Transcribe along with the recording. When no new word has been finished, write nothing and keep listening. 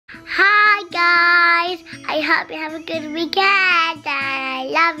hope you have a good weekend. I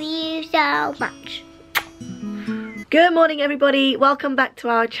love you so much. Good morning everybody, welcome back to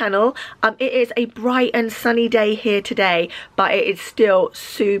our channel. It is a bright and sunny day here today, but it is still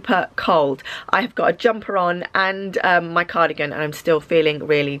super cold. I have got a jumper on and my cardigan, and I'm still feeling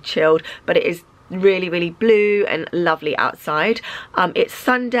really chilled, but it is really blue and lovely outside. It's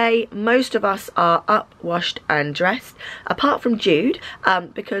Sunday. Most of us are up, washed and dressed, apart from Jude,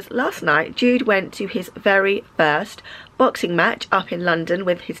 because last night Jude went to his very first boxing match up in London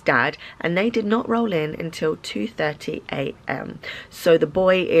with his dad, and they did not roll in until 2:30 a.m. so the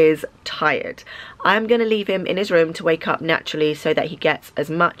boy is tired. I'm going to leave him in his room to wake up naturally so that he gets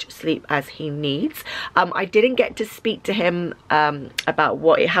as much sleep as he needs. I didn't get to speak to him about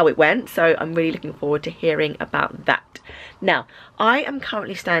how it went, so I'm really looking forward to hearing about that. Now, I am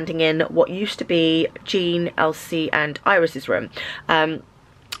currently standing in what used to be Jean, Elsie and Iris's room.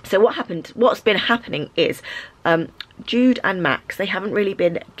 So what's been happening is Jude and Max, they haven't really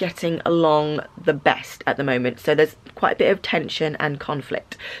been getting along the best at the moment, so there's quite a bit of tension and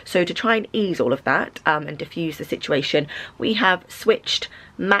conflict. So to try and ease all of that and diffuse the situation, we have switched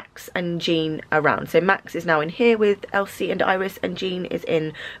Max and Jean around. So Max is now in here with Elsie and Iris, and Jean is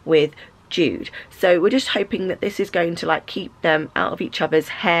in with Jude. So we're just hoping that this is going to like keep them out of each other's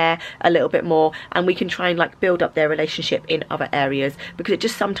hair a little bit more, and we can try and like build up their relationship in other areas, because it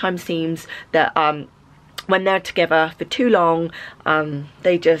just sometimes seems that when they're together for too long,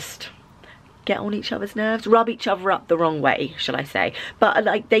 they just get on each other's nerves, rub each other up the wrong way, shall I say. But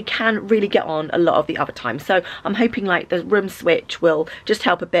like they can really get on a lot of the other time. So I'm hoping like the room switch will just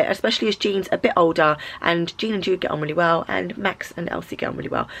help a bit, especially as Jean's a bit older, and Jean and Jude get on really well, and Max and Elsie get on really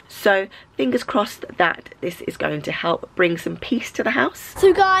well. So fingers crossed that this is going to help bring some peace to the house.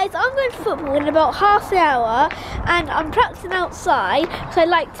 So guys, I'm going to football in about half an hour, and I'm practicing outside, so I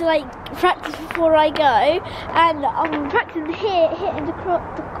like to practice before I go, and I'm practicing here, hitting the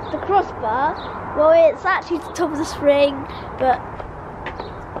crossbar. Well, it's actually the top of the spring, but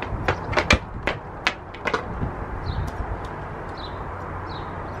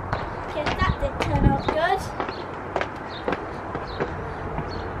okay, that didn't turn out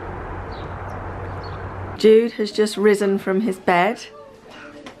good. Jude has just risen from his bed.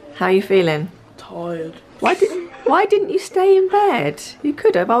 How are you feeling? Tired. Why didn't you stay in bed? You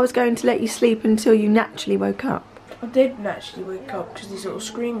could have. I was going to let you sleep until you naturally woke up. I did naturally wake up because he's sort of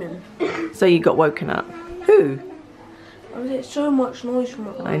screaming. So you got woken up. Who? I was getting so much noise from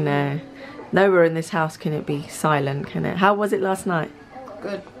it. I know. Nowhere in this house can it be silent, can it? How was it last night?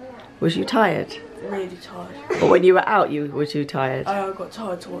 Good. Was you tired? Really tired. But when you were out, was you tired? I got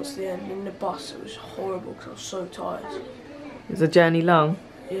tired towards the end. In the bus, it was horrible because I was so tired. Was the journey long?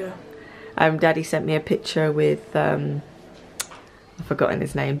 Yeah. Daddy sent me a picture with, I've forgotten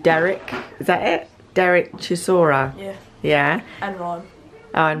his name. Derek? Is that it? Derek Chisora. Yeah. Yeah? And Ryan.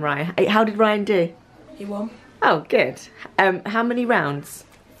 Oh, and Ryan. Hey, how did Ryan do? He won. Oh, good. How many rounds?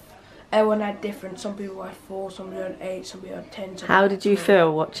 Everyone had different. Some people had 4, some people had 8, some people had 10. How did you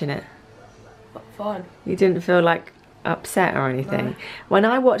feel watching it? Fine. You didn't feel like upset or anything? No. When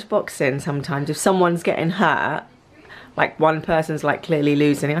I watch boxing, sometimes if someone's getting hurt, like one person's like clearly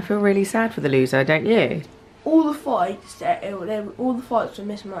losing, I feel really sad for the loser, don't you? All the fights, all the fights were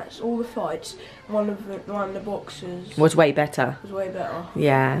mismatched. All the fights, one of the boxers Was way better. was way better.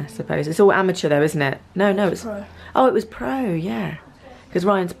 Yeah, I suppose. It's all amateur though, isn't it? No, it's pro. Oh, it was pro, yeah. Because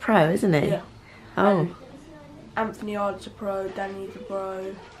Ryan's pro, isn't he? Yeah. Oh. And Anthony Ard's a pro, Danny's a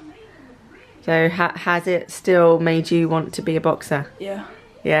pro. So has it still made you want to be a boxer? Yeah.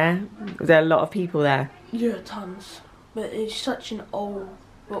 Yeah? Was there a lot of people there? Yeah, tons. But it's such an old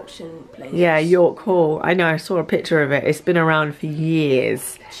boxing place. Yeah, York Hall. I know, I saw a picture of it. It's been around for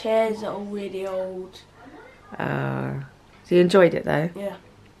years. Chairs are all really old. So you enjoyed it though? Yeah.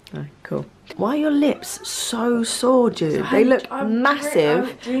 Oh, cool. Why are your lips so sore, Jude? They look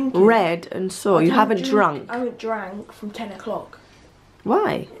massive, red and sore. You haven't drunk. I haven't drank from 10 o'clock.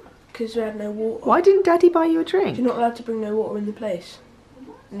 Why? Because we had no water. Why didn't Daddy buy you a drink? You're not allowed to bring no water in the place.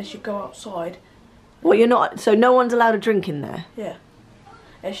 Unless you go outside. What, you're not? So no one's allowed a drink in there? Yeah.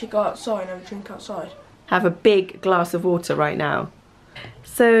 Unless you go outside and have a drink outside. Have a big glass of water right now.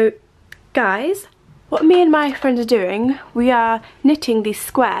 So, guys, what me and my friends are doing, we are knitting these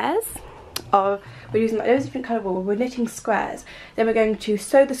squares. We're using like loads of different colour wool. We're knitting squares. Then we're going to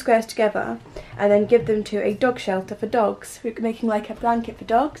sew the squares together and then give them to a dog shelter for dogs. We're making like a blanket for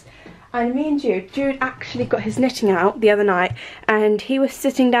dogs. And me and Jude actually got his knitting out the other night, and he was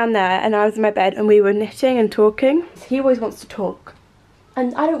sitting down there and I was in my bed and we were knitting and talking. He always wants to talk.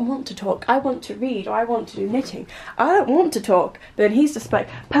 And I don't want to talk. I want to read, or I want to do knitting. I don't want to talk. But then he's just like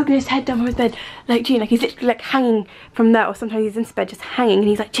poking his head down from his bed, like Jean, like he's literally like hanging from there, or sometimes he's in his bed just hanging, and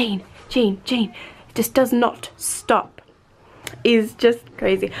he's like, Jean, Jean, Jean. It just does not stop. Is just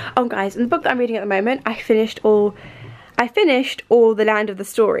crazy. Oh guys, in the book that I'm reading at the moment, I finished all the Land of the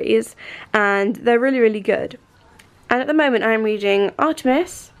Stories, and they're really, really good. And at the moment I'm reading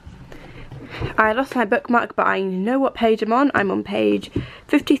Artemis. I lost my bookmark, but I know what page I'm on. I'm on page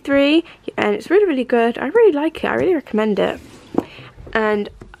 53, and it's really, really good. I really like it. I really recommend it. And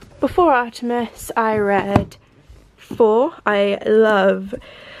before Artemis, I read 4. I love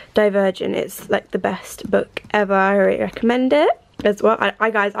Divergent. It's like the best book ever. I really recommend it as well.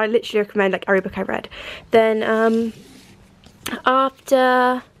 Guys, I literally recommend like every book I read. Then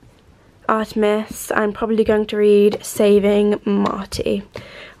after Artemis, I'm probably going to read Saving Marty,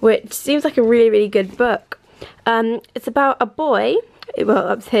 which seems like a really, really good book. It's about a boy, well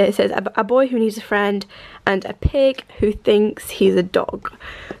up here it says a boy who needs a friend and a pig who thinks he's a dog.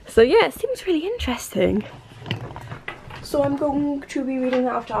 So yeah, it seems really interesting. So I'm going to be reading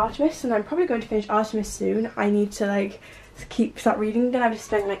that after Artemis, and I'm probably going to finish Artemis soon. I need to like start reading again. I've just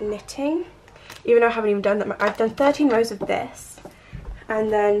been like knitting, even though I haven't even done that. I've done 13 rows of this,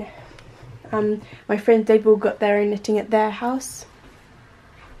 and then my friends, they've all got their own knitting at their house.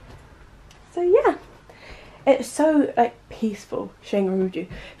 So yeah, it's so like peaceful sharing a room with you,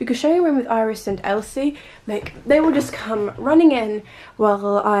 because sharing a room with Iris and Elsie, like they will just come running in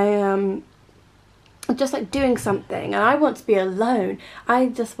while I am just like doing something, and I want to be alone. I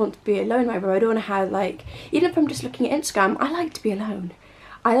just want to be alone in my room. I don't want to have like, even if I'm just looking at Instagram, I like to be alone.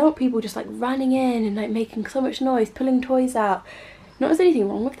 I don't want people just like running in and like making so much noise, pulling toys out. Not that there's anything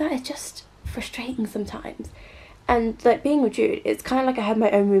wrong with that, it's just frustrating sometimes. And like being with Jude, it's kind of like I have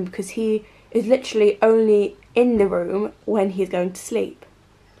my own room, because he is literally only in the room when he's going to sleep.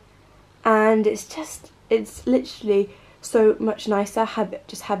 And it's literally so much nicer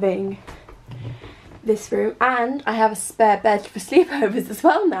just having this room. And I have a spare bed for sleepovers as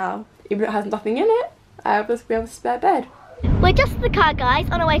well now. Even though it has nothing in it, I have a spare bed. We're just in the car, guys,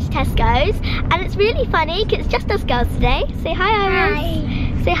 on our way to Tesco's, and it's really funny because it's just us girls today. Say hi, Iris.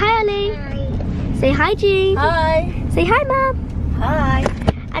 Hi. Say hi, Ollie. Hi. Say hi, Jean. Hi. Say hi, Mum. Hi.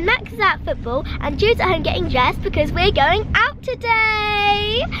 And Max is at football, and Jude's at home getting dressed because we're going out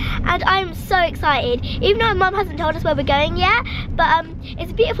today. And I'm so excited, even though Mum hasn't told us where we're going yet. But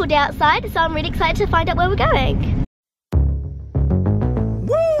it's a beautiful day outside, so I'm really excited to find out where we're going.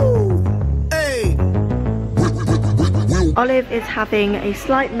 Olive is having a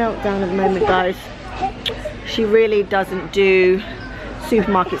slight meltdown at the moment, guys. She really doesn't do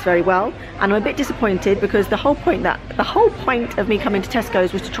supermarkets very well, and I'm a bit disappointed, because the whole point of me coming to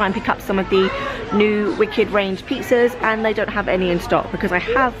Tesco's was to try and pick up some of the new Wicked range pizzas, and they don't have any in stock, because I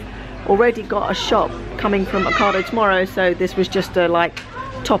have already got a shop coming from Ocado tomorrow, so this was just a like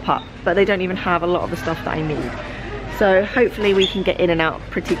top up, but they don't even have a lot of the stuff that I need. So hopefully we can get in and out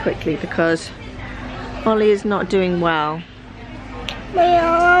pretty quickly, because Ollie is not doing well.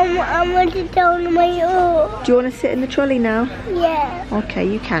 I want to down my arm. Do you want to sit in the trolley now? Yeah. Okay,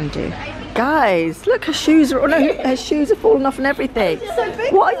 you can do. Guys, look, her shoes are, her shoes are falling off and everything.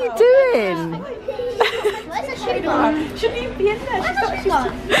 What are you doing? Where's the shoe bar? Shouldn't you be in there?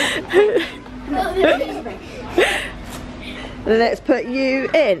 Let's put you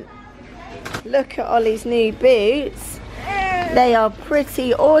in. Look at Ollie's new boots. They are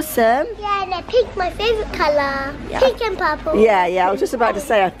pretty awesome. Yeah, and they're pink, my favourite colour. Yeah. Pink and purple. Yeah, I was just about to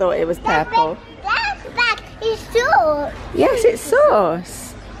say I thought it was purple. That is sauce. Yes, it's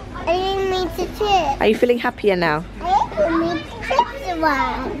sauce. I didn't mean to chip. Are you feeling happier now? I didn't mean to chip the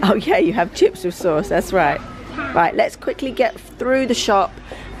one. Oh yeah, you have chips with sauce, that's right. Right, let's quickly get through the shop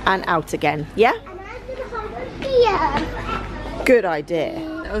and out again, yeah? Yeah. Good idea.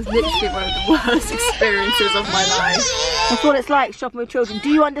 That was literally one of the worst experiences of my life. That's what it's like shopping with children. Do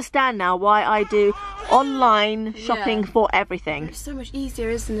you understand now why I do online shopping for everything? It's so much easier,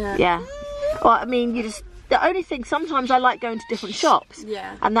 isn't it? Yeah. Well, I mean, the only thing, sometimes I like going to different shops.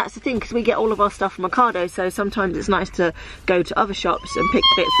 Yeah. And that's the thing, because we get all of our stuff from Ocado, so sometimes it's nice to go to other shops and pick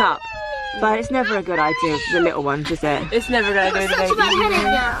bits up. But it's never a good idea for the little ones, is it? It's never going to go to the baby.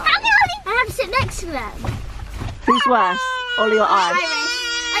 I have to sit next to them. Who's worse, Ollie or I?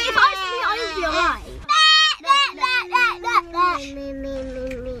 Like if I was me, I would be alright.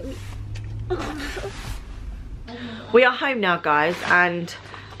 We are home now, guys, and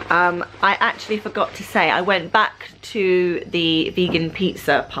I actually forgot to say, I went back to the vegan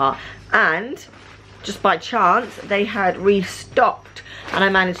pizza part, and just by chance they had restocked, and I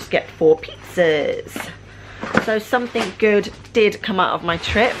managed to get 4 pizzas. So something good did come out of my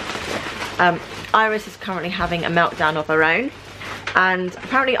trip. Iris is currently having a meltdown of her own. And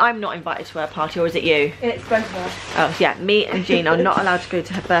apparently I'm not invited to her party, or is it you? It's both of us. Oh yeah, me and Jean are not allowed to go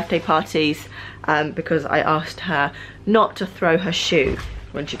to her birthday parties because I asked her not to throw her shoe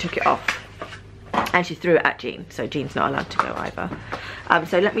when she took it off. And she threw it at Jean, so Jean's not allowed to go either.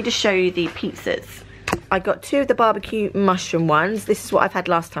 So let me just show you the pizzas. I got 2 of the barbecue mushroom ones. This is what I've had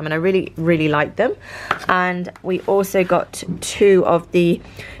last time and I really, really like them. And we also got 2 of the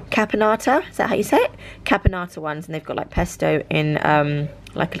caponata, is that how you say it? Caponata ones, and they've got like pesto in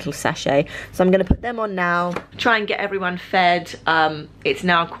like a little sachet. So I'm gonna put them on now, try and get everyone fed. It's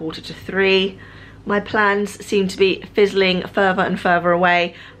now 2:45. My plans seem to be fizzling further and further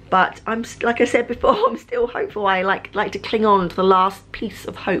away, but I'm, like I said before, I'm still hopeful. I like to cling on to the last piece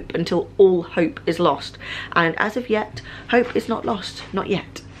of hope until all hope is lost. And as of yet, hope is not lost, not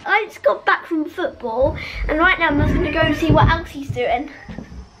yet. I just got back from football, and right now I'm just going to go and see what else he's doing.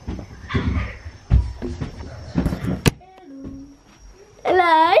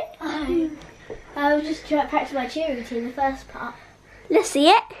 Hello. Hi. I was just trying to practice my cheer routine, the first part. Let's see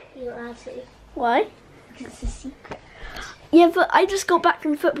it. You're allowed to. Why? Because it's a secret. Yeah, but I just got back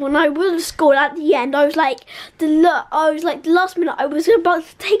from football and I would have scored at the end. I was like, the last minute I was about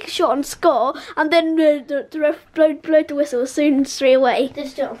to take a shot and score, and then the ref blowed the whistle soon straight away. Did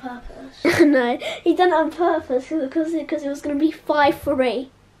you do it on purpose? No, he done it on purpose because it was going to be 5-3.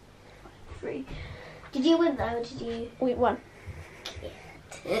 3. Did you win though, or did you? We won.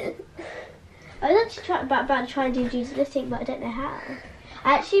 I was actually about to try and do jiu-jitsu, but I don't know how.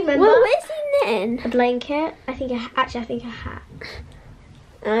 I actually remember. Well, where's he knitting? A blanket. I think a hat. Yeah,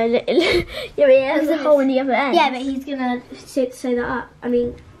 but he has a hole in the other end. Yeah, but he's gonna sew that up. I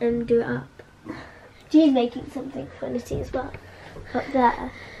mean, do it up. She's making something for knitting as well. Up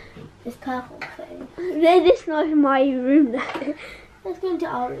there, this purple thing. This is not in my room though. Let's go into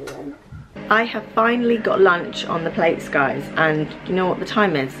our room then. I have finally got lunch on the plates, guys, and you know what the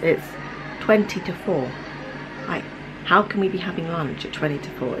time is? It's 20 to 4. Like, how can we be having lunch at 20 to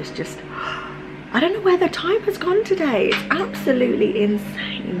 4? It's just, I don't know where the time has gone today. It's absolutely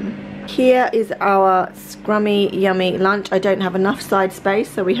insane. Here is our scrummy, yummy lunch. I don't have enough side space,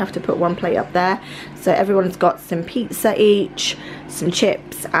 so we have to put 1 plate up there. So everyone's got some pizza each, some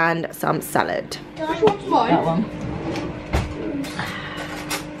chips, and some salad. Which one's mine? That one.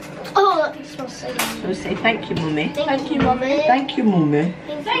 Oh, that pizza smells so good. So say thank you, Mummy. Thank you, Mummy. Thank you, Mummy.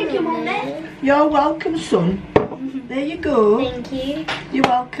 Thank you, Mummy. You're welcome, son. There you go. Thank you. You're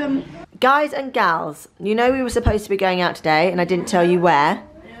welcome. Guys and gals, you know we were supposed to be going out today and I didn't tell you where.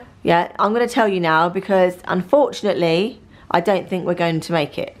 Yeah, I'm going to tell you now because unfortunately I don't think we're going to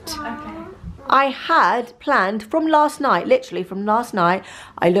make it. Okay. I had planned from last night, literally from last night,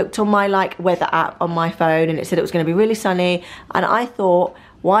 I looked on my weather app on my phone and it said it was going to be really sunny, and I thought,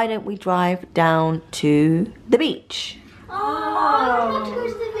 why don't we drive down to the beach? Oh, I want to go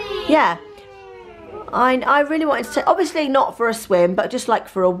to the beach. Yeah. I really wanted to take, obviously not for a swim, but just like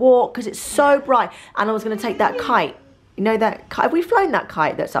for a walk because it's so bright. And I was going to take that kite. You know that kite? Have we flown that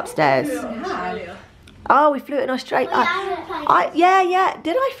kite that's upstairs? Oh, we flew it in Australia. Yeah.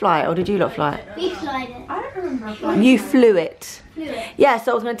 Did I fly it or did you lot fly it? We flew it. I don't remember flying. You flew it. Yeah,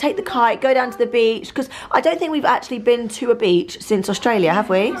 so I was going to take the kite, go down to the beach, because I don't think we've actually been to a beach since Australia, have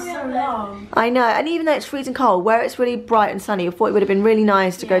we? So long. I know, and even though it's freezing cold, where it's really bright and sunny, I thought it would have been really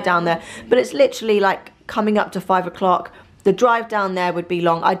nice to go down there. But it's literally like coming up to 5 o'clock. The drive down there would be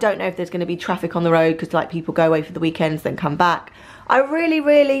long. I don't know if there's going to be traffic on the road because like people go away for the weekends then come back. I really,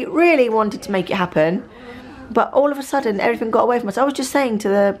 really, really wanted to make it happen, but all of a sudden everything got away from us. I was just saying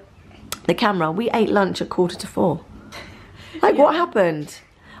to the camera, we ate lunch at 4:45. Like, what happened?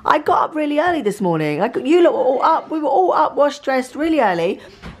 I got up really early this morning. You lot were all up. We were all up, washed, dressed really early.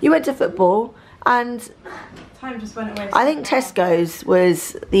 You went to football, and Time just went away. I think Tesco's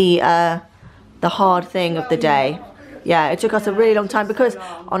was the hard thing of the day. Yeah, it took us a really long time because,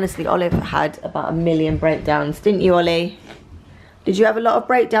 honestly, Olive had about 1 million breakdowns. Didn't you, Ollie? Did you have a lot of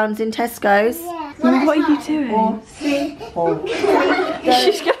breakdowns in Tesco's? Yeah. Well, what are you doing? She's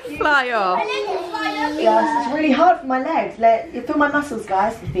going to fly off. Yes, it's really hard for my legs. You feel my muscles,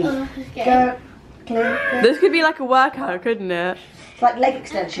 guys. The feet. Go, clear. This could be like a workout, couldn't it? It's like leg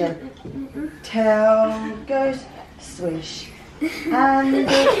extension. Tail goes, swish. And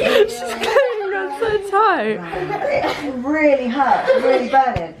She's going on so tight. it really hurts, it's really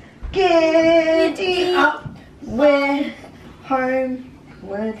burning. Giddy up, we're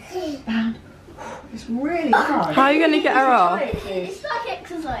homeward bound. It's really hard. How are you going to get her off? It's like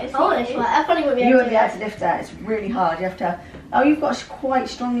exercise. Oh, it's like, I probably won't be You able won't be able to lift her, it's really hard. You have to. Oh, you've got quite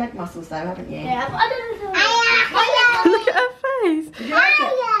strong leg muscles though, haven't you? Yeah, but I don't know. eyes. Did you like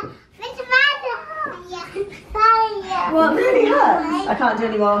it? Well, it really hurts. I can't do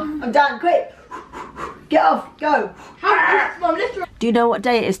anymore. I'm done. Quick. Get off. Go. Do you know what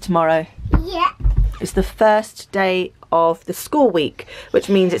day it is tomorrow? Yeah. It's the first day of the school week, which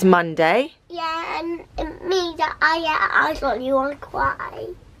means it's Monday. Yeah, and it means that I thought you want to cry.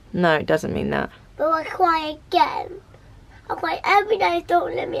 No, it doesn't mean that. But I cry again. I cry every day.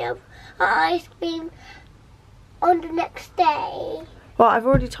 Don't let me have ice cream on the next day. Well, I've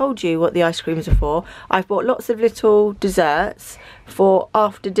already told you what the ice creams are for. I've bought lots of little desserts for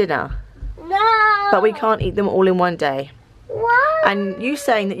after dinner. No. But we can't eat them all in one day. Why? And you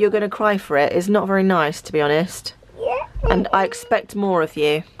saying that you're going to cry for it is not very nice, to be honest. Yeah. And I expect more of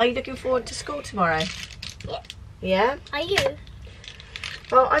you. Are you looking forward to school tomorrow? Yeah. Yeah? Are you?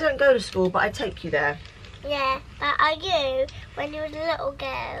 Well, I don't go to school, but I take you there. Yeah. But are you when you was a little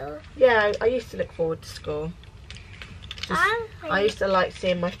girl? Yeah, I used to look forward to school. I used to like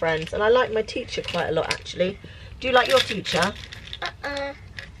seeing my friends, and I like my teacher quite a lot, actually. Do you like your teacher?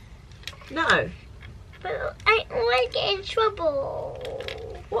 No. But I always get in trouble.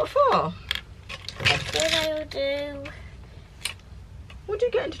 What for? That's what I will do. What do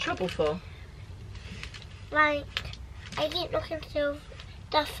you get into trouble for? Like, I keep looking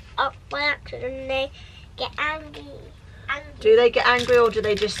stuff up by accident and they get angry. Do they get angry, or do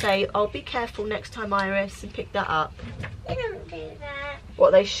they just say, oh, be careful next time, Iris, and pick that up? They don't do that.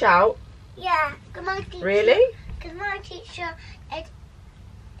 What, they shout? Yeah, because my teacher... Really? Because my teacher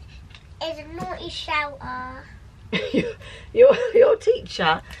is a naughty shouter. Your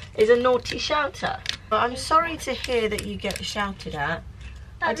teacher is a naughty shouter. Well, I'm sorry to hear that you get shouted at.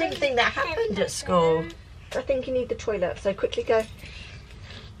 I didn't think that happened at school. I think you need the toilet, so quickly go.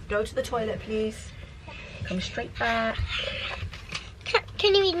 Go to the toilet, please. Come straight back.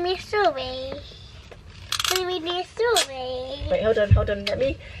 Can you read me a story? Can you read me a story? Wait, hold on.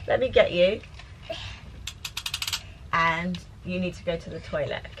 Let me get you. And you need to go to the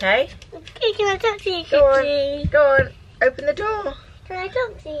toilet, okay? Okay, can I talk to you quickly? Go on. Open the door. Can I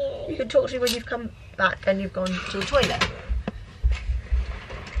talk to you? You can talk to me when you've come back and you've gone to the toilet.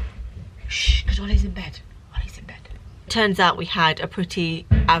 Shh, because Ollie's in bed. Ollie's in bed. Turns out we had a pretty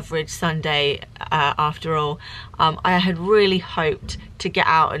average Sunday after all. I had really hoped to get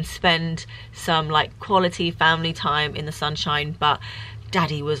out and spend some like quality family time in the sunshine, but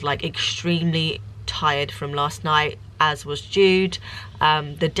Daddy was like extremely tired from last night, as was Jude.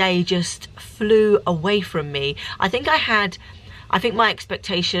 The day just flew away from me. I think my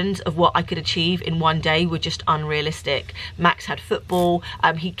expectations of what I could achieve in one day were just unrealistic. Max had football.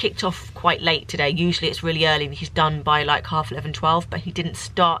 He kicked off quite late today. Usually it's really early and he's done by like 11:30, 12, but he didn't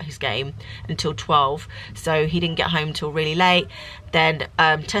start his game until 12, so he didn't get home till really late. Then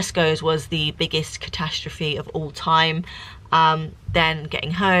Tesco's was the biggest catastrophe of all time. Then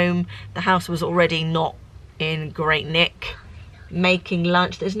getting home, the house was already not in great nick. Making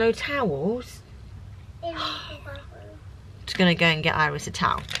lunch, there's no towels. Just gonna go and get Iris a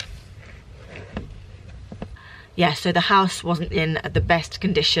towel. Yeah, so the house wasn't in the best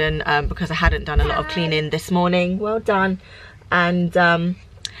condition because I hadn't done a lot of cleaning this morning. Well done. And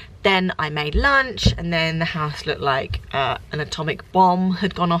then I made lunch, and then the house looked like an atomic bomb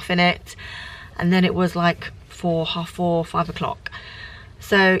had gone off in it. And then it was like 4, half 4, 5 o'clock.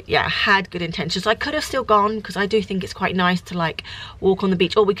 So yeah, I had good intentions. I could have still gone, because I do think it's quite nice to like walk on the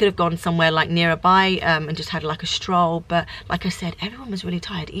beach, or we could have gone somewhere like nearby and just had like a stroll. But like I said, everyone was really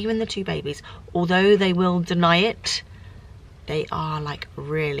tired, even the 2 babies. Although they will deny it, they are like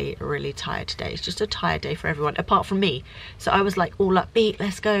really, really tired today. It's just a tired day for everyone, apart from me. So I was like all upbeat,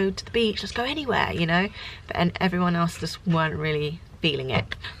 let's go to the beach, let's go anywhere, you know. And everyone else just weren't really feeling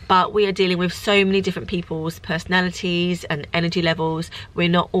it. But we are dealing with so many different people's personalities and energy levels. We're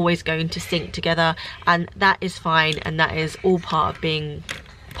not always going to sync together, and that is fine, and that is all part of being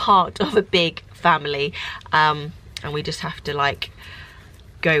part of a big family. And we just have to like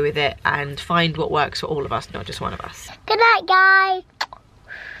go with it and find what works for all of us, not just one of us. Good night, guys.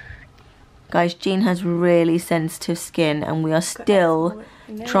 Guys, Jean has really sensitive skin, and we are still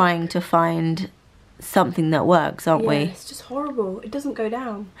trying to find something that works, aren't we? It's just horrible. It doesn't go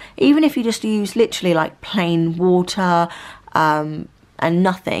down. Even if you just use literally like plain water and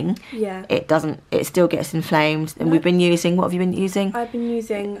nothing, it still gets inflamed. And we've been using, what have you been using? I've been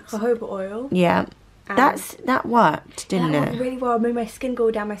using jojoba oil. Yeah, that worked, didn't that it? Worked really well. It made my skin go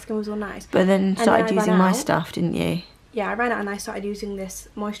down. My skin was all nice. But then started using my stuff, didn't you? Yeah, I ran out and I started using this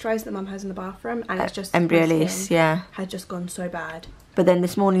moisturiser that Mum has in the bathroom, and it's just Embryolisse, yeah, had just gone so bad. But then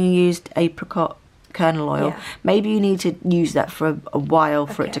this morning you used apricot kernel oil. Yeah. Maybe you need to use that for a while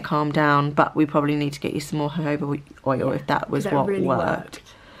for it to calm down, but we probably need to get you some more jojoba oil if that was what really worked.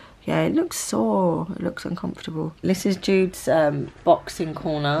 Yeah, it looks sore. It looks uncomfortable. This is Jude's boxing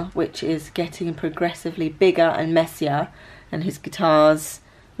corner, which is getting progressively bigger and messier, and his guitars,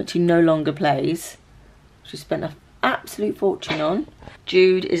 which he no longer plays, which he spent an absolute fortune on.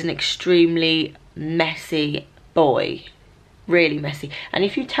 Jude is an extremely messy boy. Really messy. And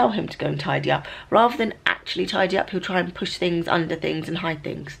if you tell him to go and tidy up, rather than actually tidy up, he'll try and push things under things and hide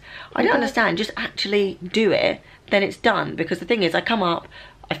things. I don't understand. Just actually do it, then it's done. Because the thing is, I come up,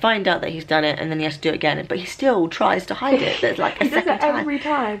 I find out that he's done it, and then he has to do it again, but he still tries to hide it. There's like a second time. Every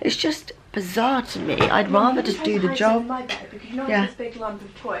time. It's just bizarre to me. I'd rather just do the job. My bed, because you know this big lump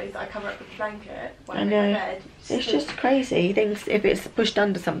of toys that I cover up with a blanket when I I know. make my bed. It's just crazy. He thinks if it's pushed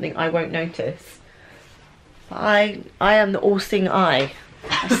under something, I won't notice. I am the all-seeing eye.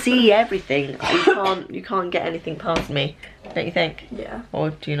 I see everything. You can't get anything past me, don't you think? Yeah.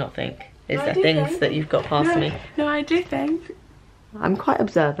 Or do you not think? Is No, I there do things think. that you've got past me? No, I do think. I'm quite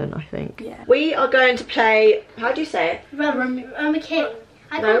observant, I think. Yeah. We are going to play. How do you say it? Rummy King.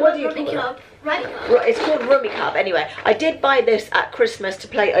 No, what do you call it? It's called Rummy Cub. Anyway, I did buy this at Christmas to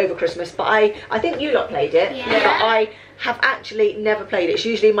play over Christmas, but I think you lot played it. Yeah. But I have actually never played it. It's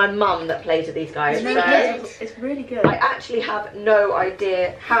usually my mum that plays with these guys. It's really good. It's really good. I actually have no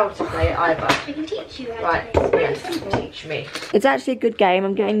idea how to play it either. I can teach you how Right, to play. yes, teach me. It's actually a good game.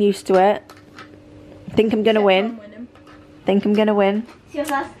 I'm getting used to it. Think I'm gonna win. Think I'm gonna win. It's your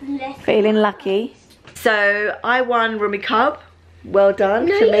first lesson. Feeling lucky. So I won Rummy Cub. Well done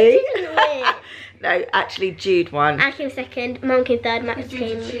No, to you me. didn't win. No, actually Jude won. I came second, Mum came third, Max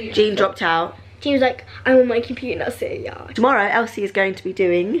came. Jean dropped out. Jean was like, I'm on my computer, so yeah. Tomorrow Elsie is going to be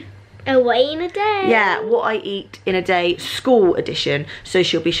doing Away in a day. yeah, what I eat in a day, school edition. So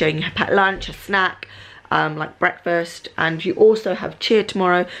she'll be showing you her packed lunch, her snack, like breakfast, and you also have cheer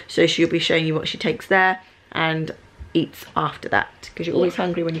tomorrow, so she'll be showing you what she takes there and eats after that, because you're always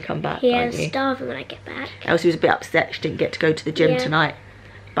hungry when you come back, Yeah, aren't you? starving when I get back. Elsie was a bit upset she didn't get to go to the gym Yeah. tonight,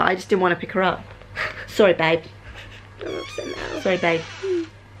 but I just didn't want to pick her up. Sorry babe. I'm upset now. Sorry babe.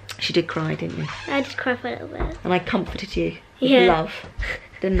 She did cry, didn't you? I just cried for a little bit. And I comforted you with Yeah. love,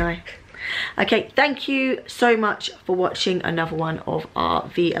 didn't I? Okay, thank you so much for watching another one of our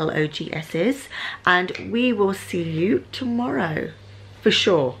VLOGS's, and we will see you tomorrow for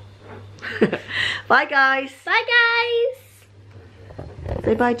sure. Bye guys. Bye guys.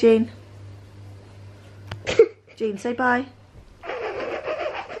 Say bye, Jean. Jean, say bye.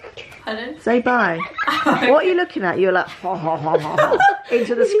 Pardon? Say bye. What are you looking at? You're like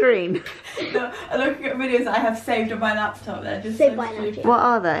into the screen. No, I'm looking at videos that I have saved on my laptop. They're just Say so bye now, stupid. Jean. What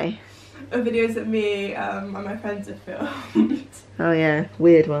are they? Videos that me and my friends have filmed. Oh yeah,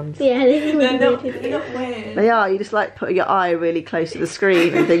 weird ones. Yeah, this is they're what not weird. They are. You just like put your eye really close to the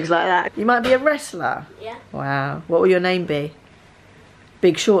screen and things like that. You might be a wrestler. Yeah. Wow. What will your name be?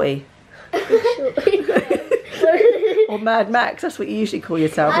 Big Shorty or Mad Max? That's what you usually call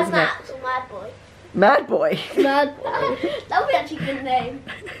yourself, Mad isn't Max or Mad Boy. it? Mad Boy. Mad Boy. That would be actually a good name.